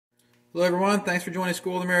Hello everyone, thanks for joining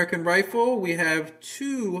School of the American Rifle. We have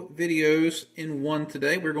two videos in one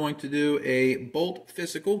today. We're going to do a bolt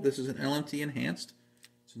physical. This is an LMT enhanced.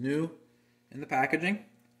 It's new in the packaging.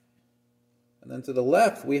 And then to the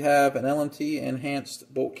left we have an LMT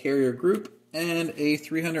enhanced bolt carrier group and a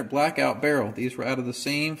 300 blackout barrel. These were out of the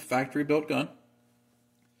same factory built gun.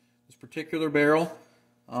 This particular barrel,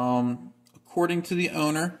 according to the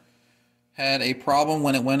owner, had a problem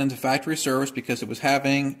when it went into factory service because it was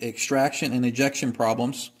having extraction and ejection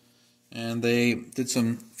problems, and they did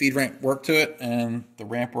some feed ramp work to it, and the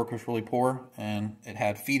ramp work was really poor and it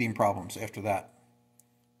had feeding problems after that.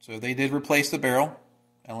 So they did replace the barrel.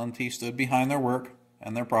 LMT stood behind their work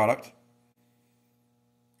and their product.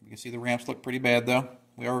 You can see the ramps look pretty bad though.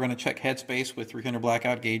 We are going to check headspace with 300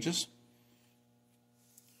 blackout gauges.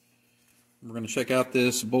 We're going to check out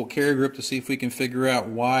this bolt carrier group to see if we can figure out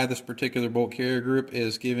why this particular bolt carrier group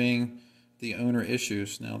is giving the owner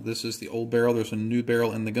issues. Now this is the old barrel, there's a new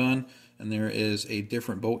barrel in the gun, and there is a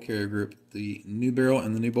different bolt carrier group. The new barrel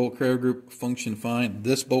and the new bolt carrier group function fine.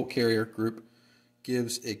 This bolt carrier group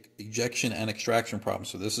gives ejection and extraction problems,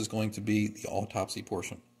 so this is going to be the autopsy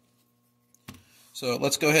portion. So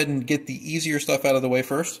let's go ahead and get the easier stuff out of the way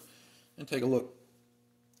first and take a look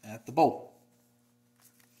at the bolt.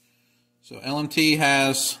 So LMT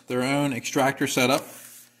has their own extractor setup.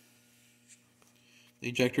 The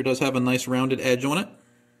ejector does have a nice rounded edge on it.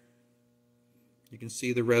 You can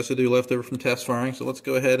see the residue left over from test firing. So let's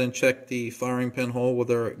go ahead and check the firing pinhole with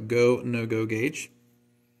our go, no-go gauge.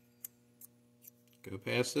 Go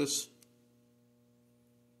past this.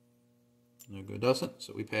 No-go doesn't,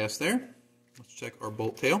 so we pass there. Let's check our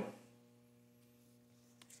bolt tail.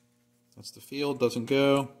 That's the field, doesn't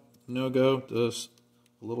go. No-go does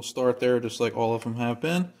a little start there, just like all of them have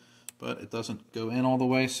been, but it doesn't go in all the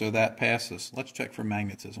way, so that passes. Let's check for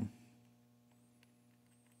magnetism.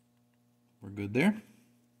 We're good there.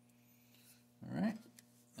 All right,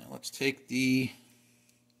 now let's take the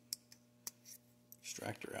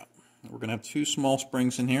extractor out. We're going to have two small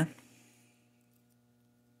springs in here.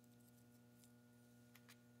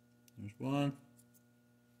 There's one.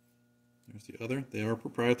 There's the other. They are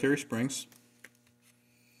proprietary springs.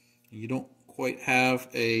 You don't quite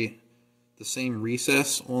have the same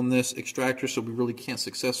recess on this extractor, so we really can't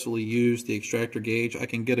successfully use the extractor gauge. I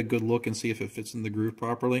can get a good look and see if it fits in the groove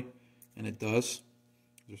properly, and it does.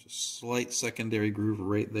 There's a slight secondary groove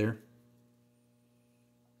right there.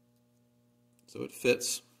 So it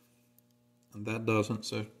fits, and that doesn't,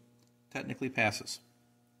 so technically passes.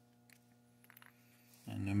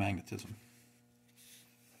 And no magnetism.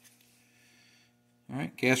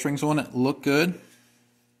 Alright, gas rings on it look good.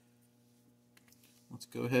 Let's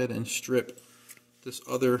go ahead and strip this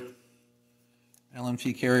other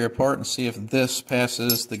LMT carrier apart and see if this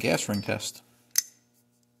passes the gas ring test.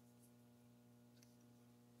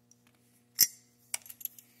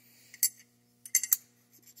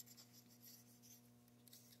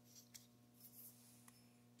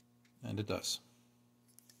 And it does.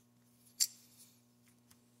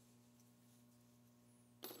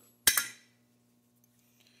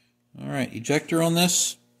 Alright, ejector on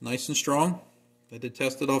this, nice and strong. I did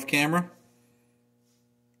test it off camera.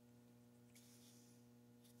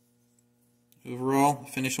 Overall,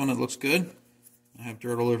 the finish on it looks good. I have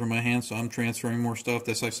dirt all over my hands, so I'm transferring more stuff.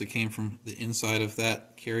 This actually came from the inside of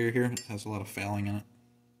that carrier here. It has a lot of fouling in it.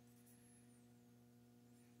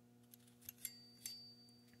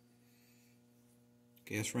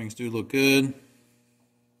 Gas rings do look good.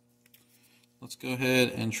 Let's go ahead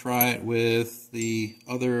and try it with the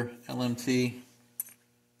other LMT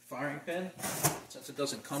firing pin. Since it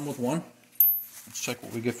doesn't come with one, let's check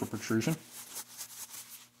what we get for protrusion.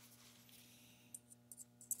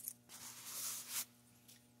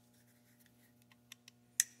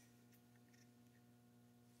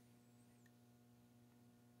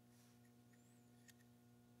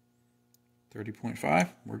 .5,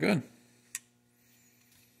 we're good.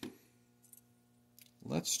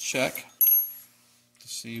 Let's check to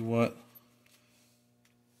see what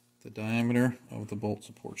the diameter of the bolt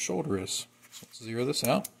support shoulder is. So let's zero this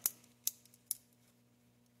out.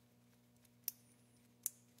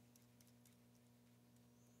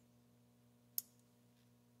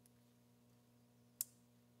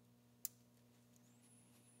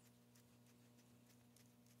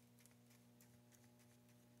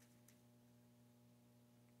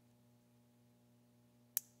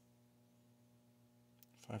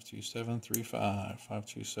 Five two seven three five,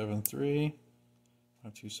 5273,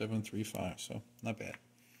 52735. So not bad.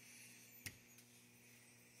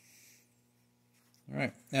 All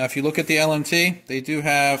right. Now, if you look at the LMT, they do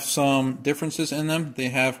have some differences in them. They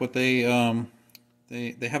have what they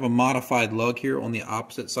They have a modified lug here on the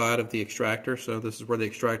opposite side of the extractor. So this is where the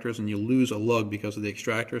extractor is, and you lose a lug because of the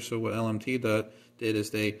extractor. So what LMT did is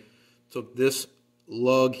they took this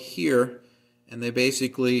lug here and they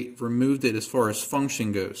basically removed it as far as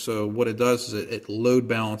function goes. So what it does is it load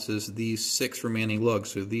balances these 6 remaining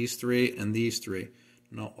lugs. So these 3 and these 3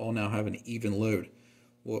 all now have an even load.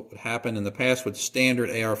 What would happen in the past with standard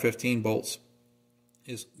AR-15 bolts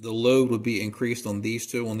is the load would be increased on these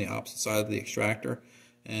 2 on the opposite side of the extractor,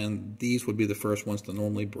 and these would be the first ones to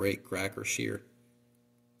normally break, crack, or shear.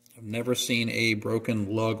 I've never seen a broken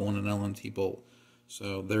lug on an LMT bolt,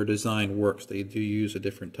 so their design works. They do use a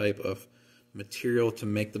different type of material to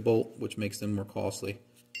make the bolt, which makes them more costly.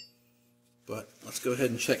 But let's go ahead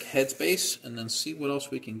and check headspace and then see what else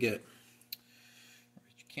we can get.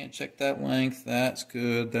 You can't check that length. That's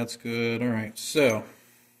good. That's good. All right, so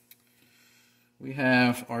we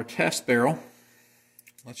have our test barrel.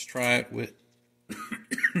 Let's try it with,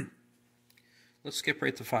 let's skip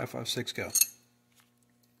right to 5.56 go.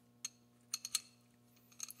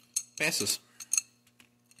 Passes.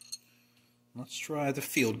 Let's try the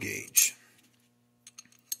field gauge.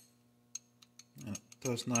 And it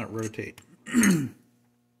does not rotate. So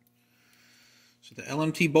the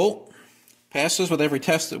LMT bolt passes with every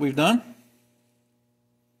test that we've done.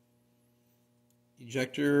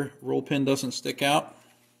 Ejector roll pin doesn't stick out.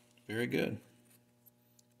 Very good.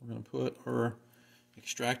 We're going to put our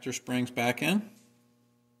extractor springs back in.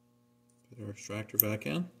 Put our extractor back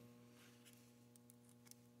in.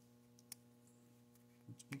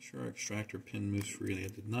 Let's make sure our extractor pin moves freely. I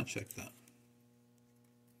did not check that.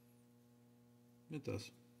 It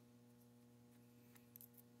does.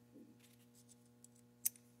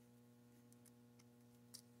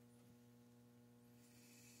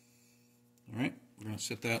 All right, we're going to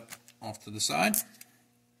set that off to the side.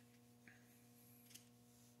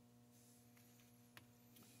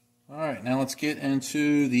 All right, now let's get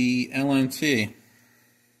into the LMT.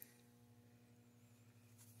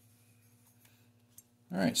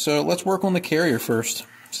 All right, so let's work on the carrier first.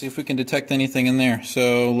 See if we can detect anything in there.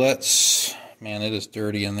 So let's, man, it is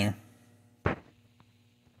dirty in there. So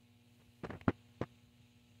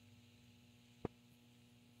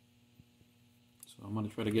I'm going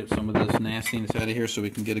to try to get some of this nastiness out of here so we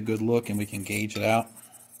can get a good look and we can gauge it out.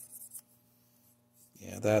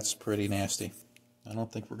 Yeah, that's pretty nasty. I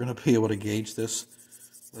don't think we're going to be able to gauge this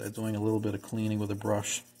without doing a little bit of cleaning with a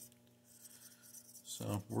brush.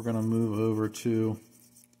 So we're going to move over to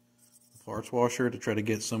the parts washer to try to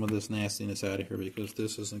get some of this nastiness out of here because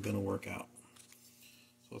this isn't going to work out.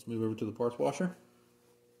 So let's move over to the parts washer.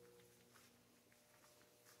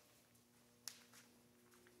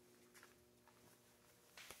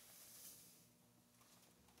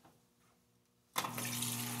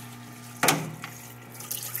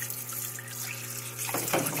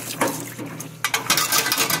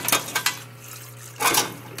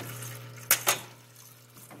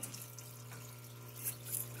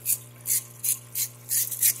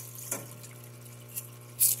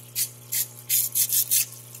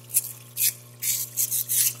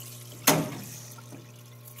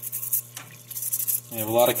 We have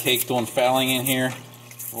a lot of caked on fouling in here.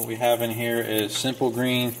 What we have in here is Simple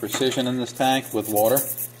Green Precision in this tank with water.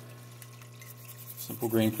 Simple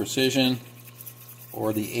Green Precision,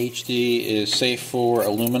 or the HD is safe for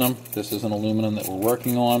aluminum. This is an aluminum that we're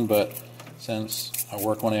working on, but since I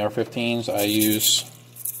work on AR-15s, I use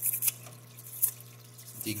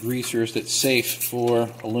the greasers that's safe for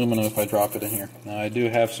aluminum if I drop it in here. Now I do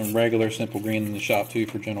have some regular Simple Green in the shop too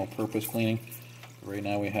for general purpose cleaning. Right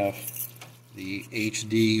now we have the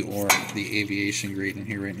HD or the aviation grade in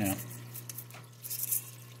here right now.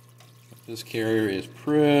 This carrier is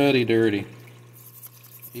pretty dirty.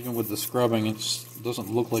 Even with the scrubbing, it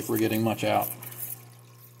doesn't look like we're getting much out.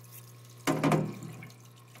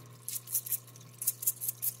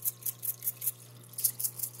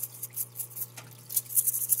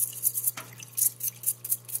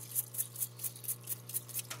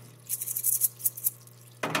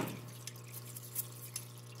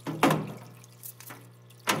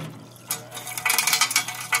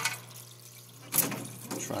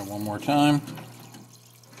 Try one more time.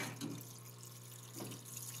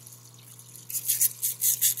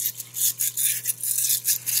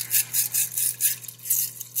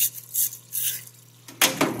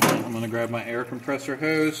 I'm going to grab my air compressor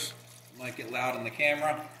hose. It might get loud in the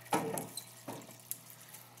camera.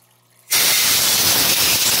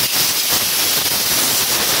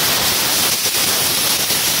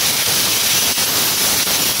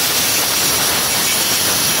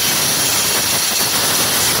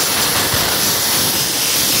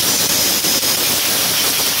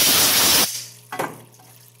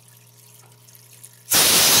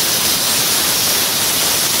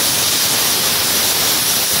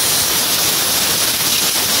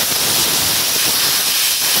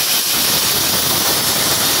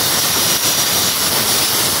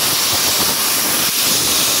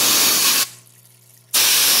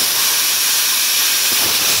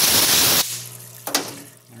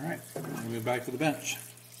 to the bench.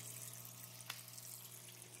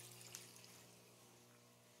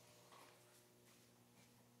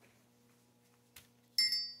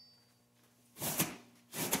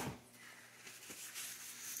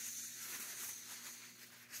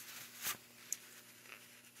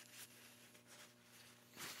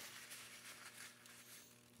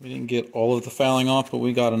 We didn't get all of the fouling off, but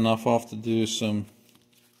we got enough off to do some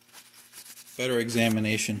better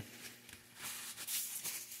examination.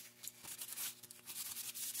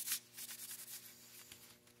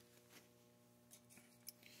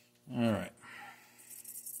 All right.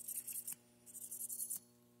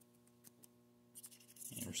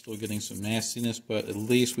 And we're still getting some nastiness, but at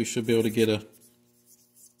least we should be able to get a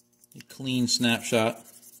clean snapshot.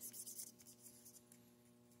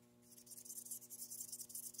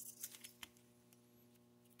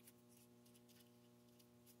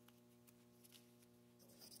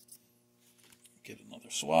 Get another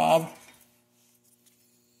swab.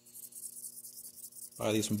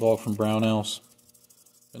 Buy these in bulk from Brownells.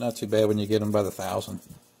 They're not too bad when you get them by the thousand.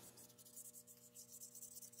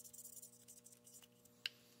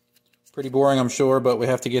 Pretty boring, I'm sure, but we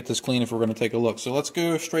have to get this clean if we're going to take a look. So let's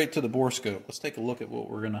go straight to the bore scope. Let's take a look at what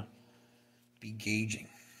we're going to be gauging.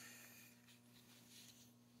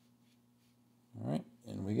 All right,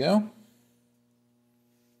 in we go.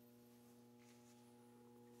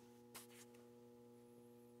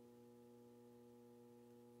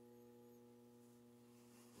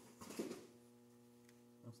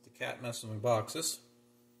 Cat messing with boxes.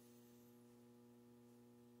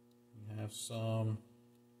 We have some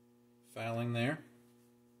fouling there.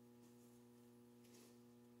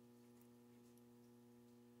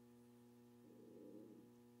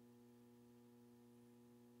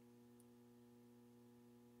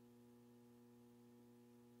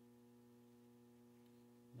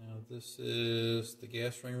 Now this is the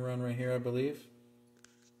gas ring run right here, I believe.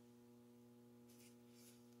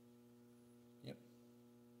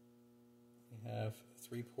 Have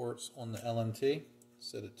 3 ports on the LMT,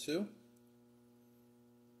 set of 2.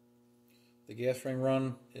 The gas ring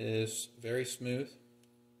run is very smooth.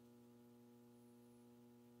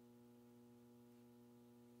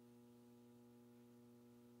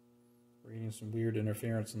 We're getting some weird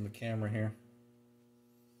interference in the camera here.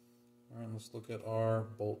 All right, let's look at our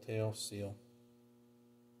bolt tail seal.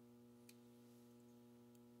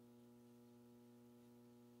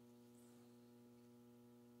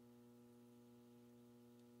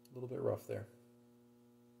 A little bit rough there.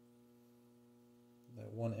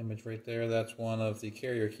 That one image right there, that's one of the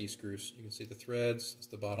carrier key screws. You can see the threads, it's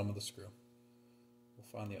the bottom of the screw.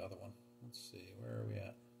 We'll find the other one. Let's see, where are we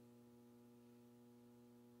at?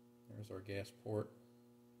 There's our gas port.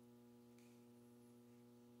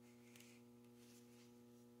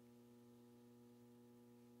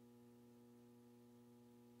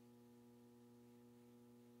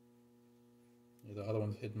 Yeah, the other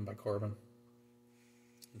one's hidden by carbon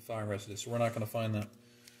and fire residue, so we're not going to find that.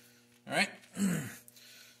 All right,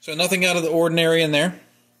 so nothing out of the ordinary in there.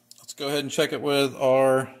 Let's go ahead and check it with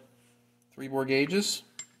our 3-bore gauges.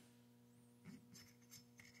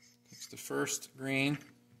 It's the first green,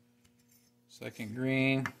 second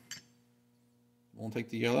green. Won't take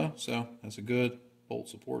the yellow, so that's a good bolt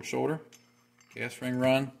support shoulder. Gas ring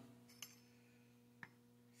run.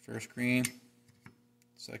 First green,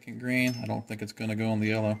 second green. I don't think it's going to go on the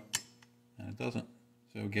yellow, and it doesn't.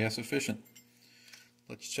 So gas efficient.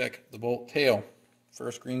 Let's check the bolt tail.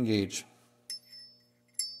 First green gauge.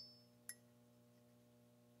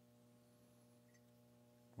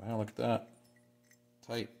 Wow, look at that.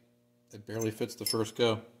 Tight. It barely fits the first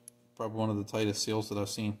go. Probably one of the tightest seals that I've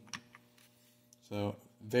seen. So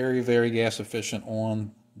very, very gas efficient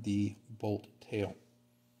on the bolt tail.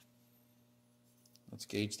 Let's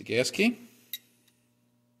gauge the gas key.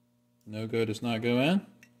 No go does not go in.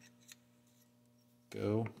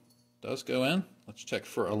 Go does go in. Let's check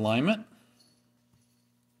for alignment.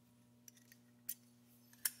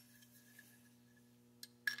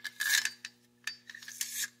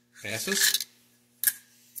 Passes.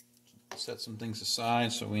 Set some things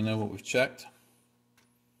aside so we know what we've checked.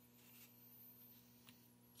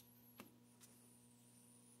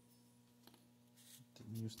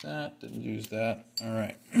 Didn't use that, didn't use that. All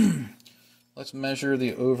right. Let's measure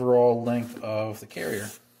the overall length of the carrier.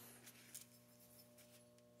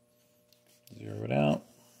 Zero it out.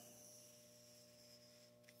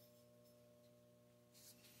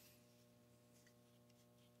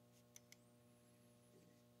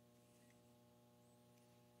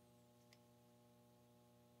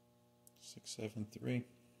 Six, 7, 3,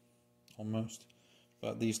 almost.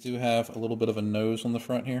 But these do have a little bit of a nose on the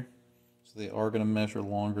front here. So they are going to measure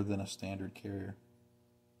longer than a standard carrier.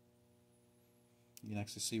 You can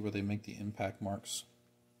actually see where they make the impact marks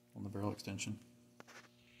on the barrel extension.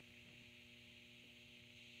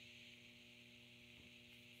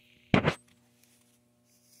 All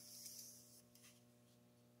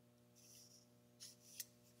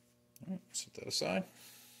right, set that aside.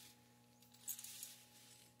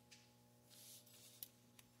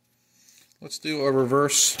 Let's do a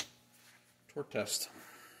reverse torque test.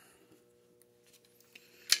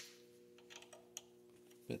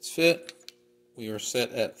 Bits fit. We are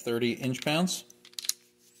set at 30 inch-pounds.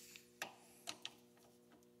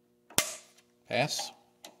 Pass.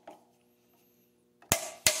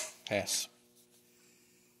 Pass.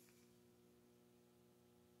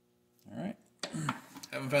 All right.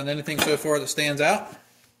 Haven't found anything so far that stands out.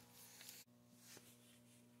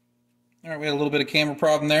 All right, we had a little bit of camera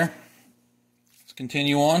problem there. Let's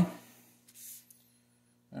continue on.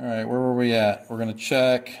 All right, where were we at? We're going to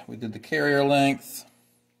check. We did the carrier length.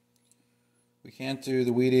 We can't do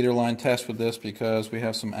the weed eater line test with this because we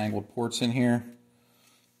have some angled ports in here.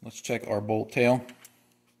 Let's check our bolt tail.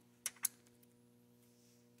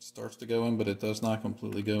 It starts to go in, but it does not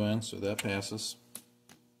completely go in, so that passes.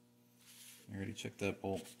 I already checked that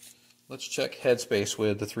bolt. Let's check headspace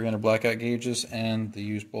with the 300 blackout gauges and the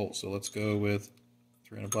used bolt. So let's go with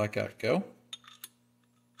 300 blackout. Go.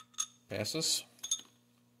 Passes.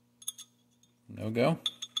 No go.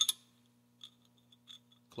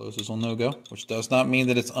 Closes on no go, which does not mean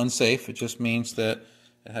that it's unsafe. It just means that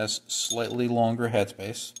it has slightly longer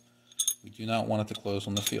headspace. We do not want it to close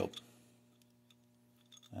on the field.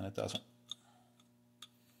 And it doesn't.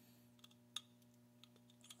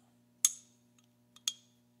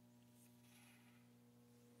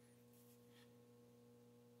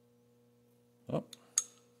 Oh,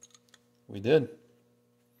 we did.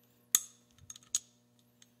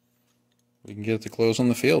 We can get it to close on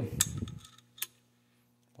the field.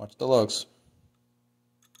 Watch the lugs.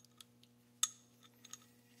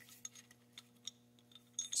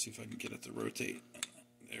 Let's see if I can get it to rotate.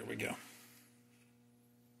 There we go.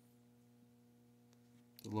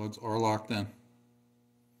 The lugs are locked in.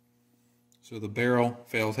 So the barrel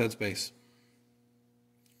fails headspace.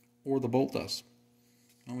 Or the bolt does.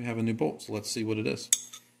 Now we have a new bolt, so let's see what it is.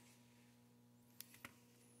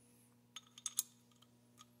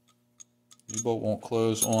 New bolt won't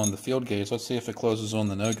close on the field gauge. Let's see if it closes on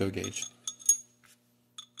the no-go gauge.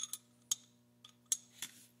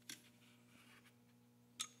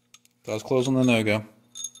 It does close on the no-go.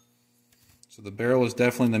 So the barrel is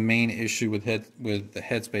definitely the main issue with the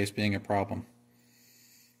headspace being a problem.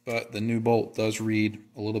 But the new bolt does read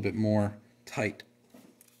a little bit more tight.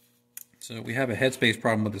 So we have a headspace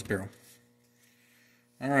problem with this barrel.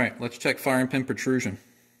 Alright, let's check firing pin protrusion.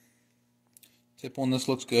 Tip on this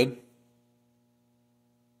looks good.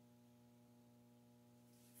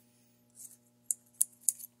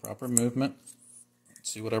 Proper movement.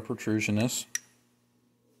 Let's see what our protrusion is.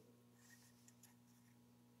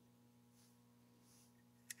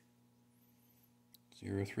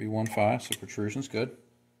 0.315, so protrusion's good.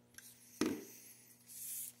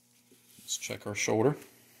 Let's check our shoulder.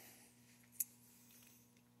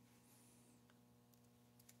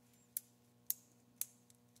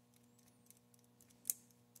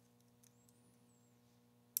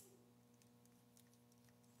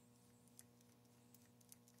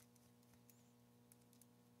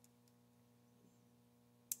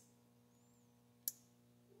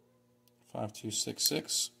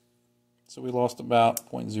 .5266. So we lost about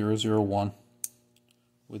 0.001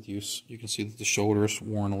 with use. You can see that the shoulder is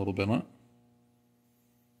worn a little bit on it.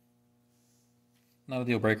 Not a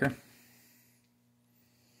deal breaker.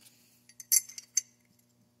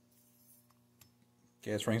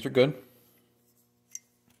 Gas rings are good.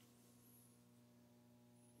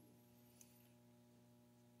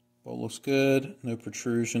 Bolt looks good. No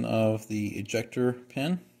protrusion of the ejector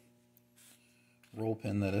pin. Roll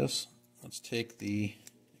pin, that is. Let's take the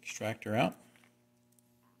extractor out.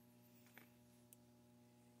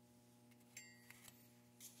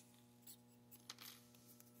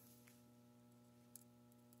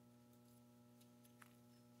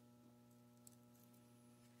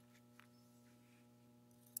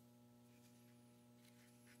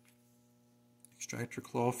 Extractor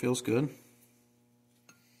claw feels good.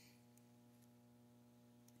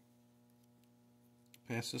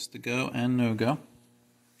 Passes the go and no go.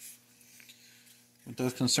 What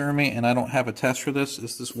does concern me, and I don't have a test for this,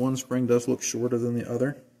 is this one spring does look shorter than the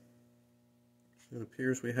other. So it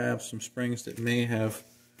appears we have some springs that may have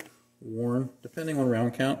worn, depending on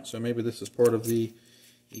round count. So maybe this is part of the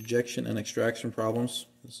ejection and extraction problems.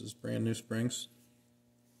 This is brand new springs.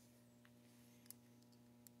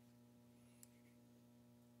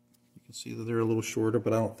 can see that they're a little shorter,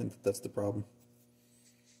 but I don't think that that's the problem.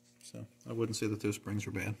 So I wouldn't say that those springs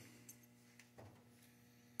are bad.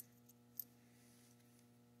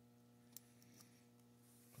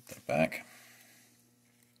 Put that back.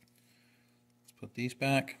 Let's put these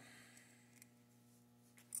back.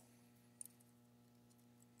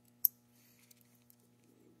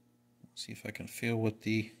 Let's see if I can feel what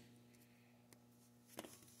the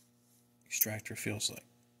extractor feels like.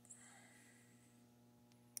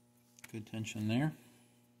 Good tension there.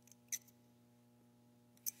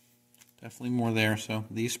 Definitely more there. So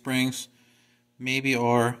these springs maybe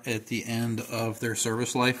are at the end of their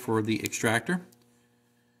service life for the extractor.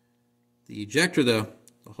 The ejector, though,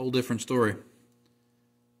 a whole different story.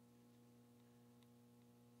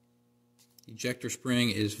 The ejector spring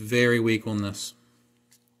is very weak on this.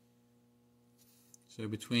 So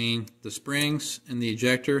between the springs and the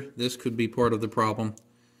ejector, this could be part of the problem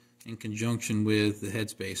in conjunction with the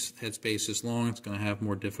headspace. Headspace is long, it's going to have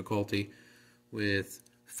more difficulty with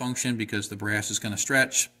function because the brass is going to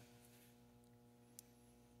stretch.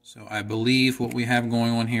 So I believe what we have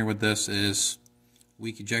going on here with this is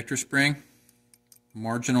weak ejector spring,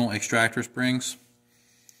 marginal extractor springs,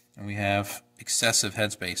 and we have excessive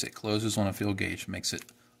headspace. It closes on a field gauge, makes it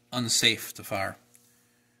unsafe to fire.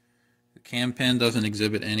 The cam pin doesn't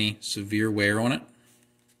exhibit any severe wear on it.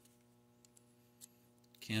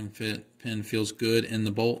 Cam pin feels good in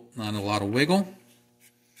the bolt, not a lot of wiggle.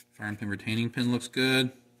 Firing pin retaining pin looks good.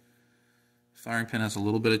 Firing pin has a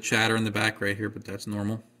little bit of chatter in the back right here, but that's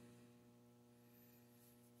normal.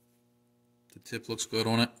 The tip looks good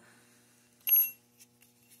on it.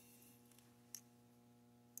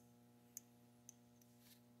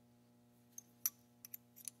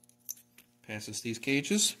 Passes these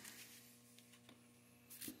gauges.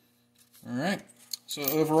 Alright, so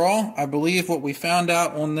overall, I believe what we found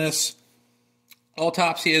out on this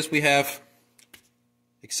autopsy is we have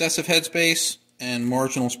excessive headspace and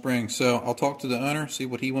marginal springs. So I'll talk to the owner, see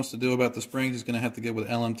what he wants to do about the springs. He's going to have to get with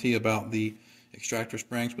LMT about the extractor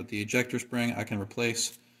springs, but the ejector spring I can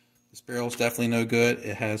replace. This barrel is definitely no good.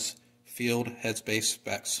 It has field headspace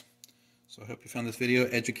specs. So I hope you found this video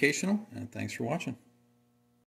educational, and thanks for watching.